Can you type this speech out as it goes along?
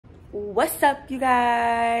What's up, you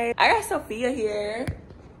guys? I got Sophia here.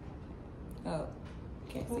 Oh,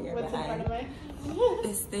 can't see her behind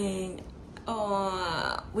this thing.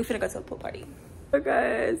 Oh, we finna go to a pool party. Look,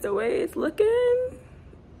 guys, the way it's looking.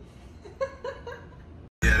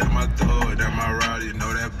 Yeah, that's my thug, that's my ride, you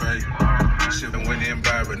know that babe. Shit went in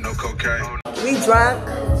bad, but no cocaine. We drunk.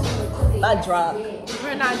 Not drunk.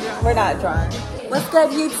 We're not drunk. We're not drunk. What's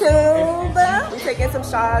good, YouTube? We taking some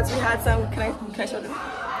shots. We had some, can I show them?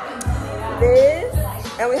 This,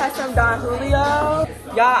 and we had some Don Julio.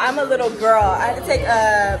 Y'all, I'm a little girl. I had to take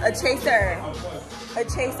a chaser. I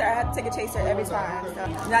have to take a chaser every time. So,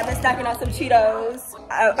 and I've been stacking on some Cheetos.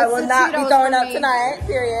 I will not be throwing up tonight,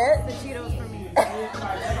 period. The Cheetos for me.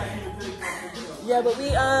 Yeah, but we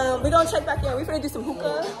gonna check back in. We finna do some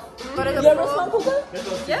hookah. Go to the You ever pool. smoke hookah?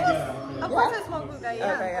 Yes. Of course I smoke hookah,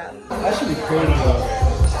 yeah. Okay, yeah. That should be cool though.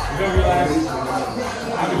 You don't realize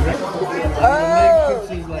Oh.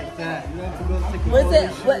 pictures like that. You have to go take a What's it?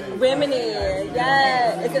 photo. What Remini?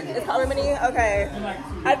 Yeah, it's called Remini. Okay,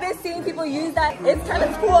 I've been seeing people use that. It's kind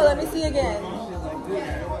of cool. Let me see again.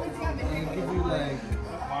 And give you like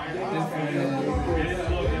different.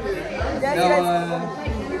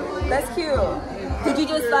 That's cute. Did you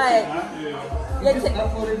just like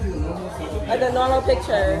like a normal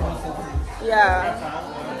picture? Yeah.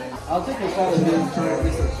 I'll take a photo of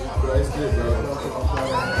this.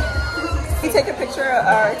 You take a picture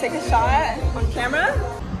or take a shot on camera.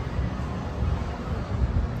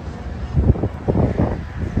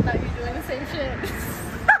 Thought you were doing the same shit.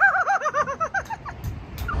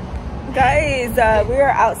 Guys, we are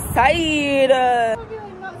outside.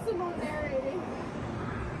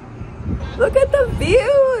 Look at the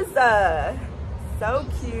views. So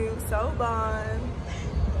cute, so fun.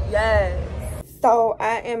 Yes. So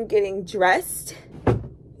I am getting dressed.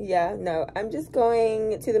 Yeah, no, I'm just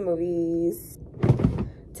going to the movies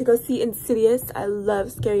to go see Insidious. I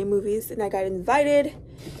love scary movies and I got invited.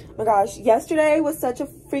 Oh my gosh, yesterday was such a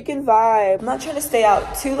freaking vibe. I'm not trying to stay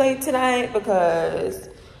out too late tonight because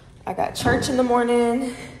I got church in the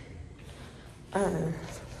morning. I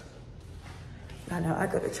know, I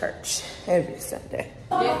go to church every Sunday.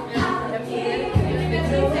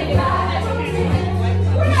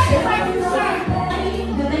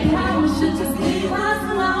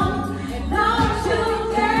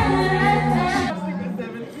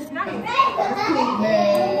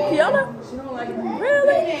 Fiona?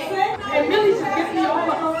 Really? And Millie just gives me all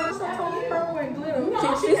the purple and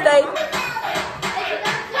glitter. She stayed.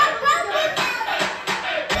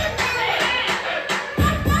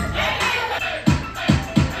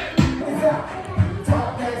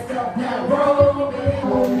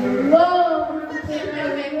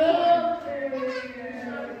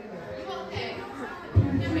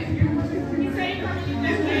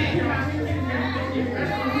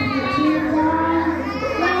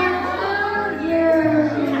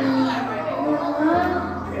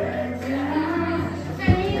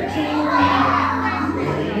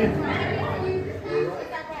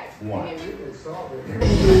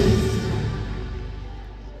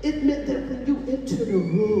 It meant that when you entered a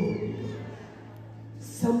room,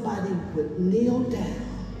 somebody would kneel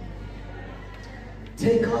down,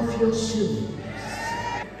 take off your shoes,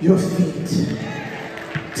 your feet,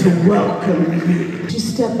 to welcome you. She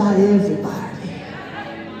stepped by everybody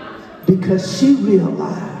because she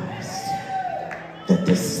realized that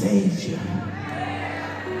the Savior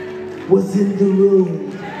was in the room.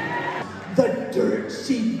 The dirt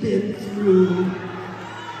she'd been through,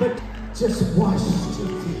 but just washed your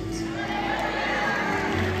feet.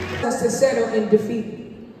 Us to settle in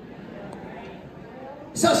defeat.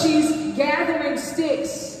 So she's gathering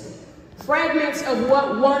sticks, fragments of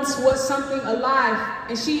what once was something alive,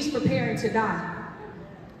 and she's preparing to die.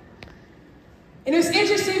 And it's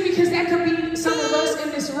interesting because that could be some of us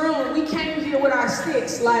in this room. We came here with our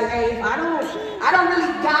sticks, like, hey, if I don't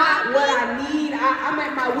really got what I need. I'm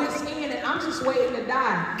at my wit's end, and I'm just waiting to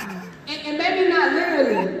die. And maybe not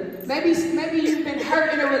literally. Maybe you've been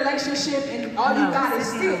hurt in a relationship and all you got is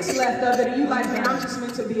sticks left of it and you like, man, I'm just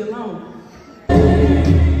meant to be alone.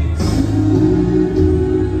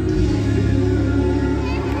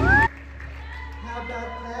 How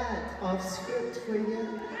about that? Off script for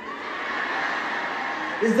you?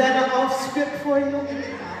 Is that an off script for you?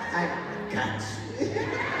 I got you.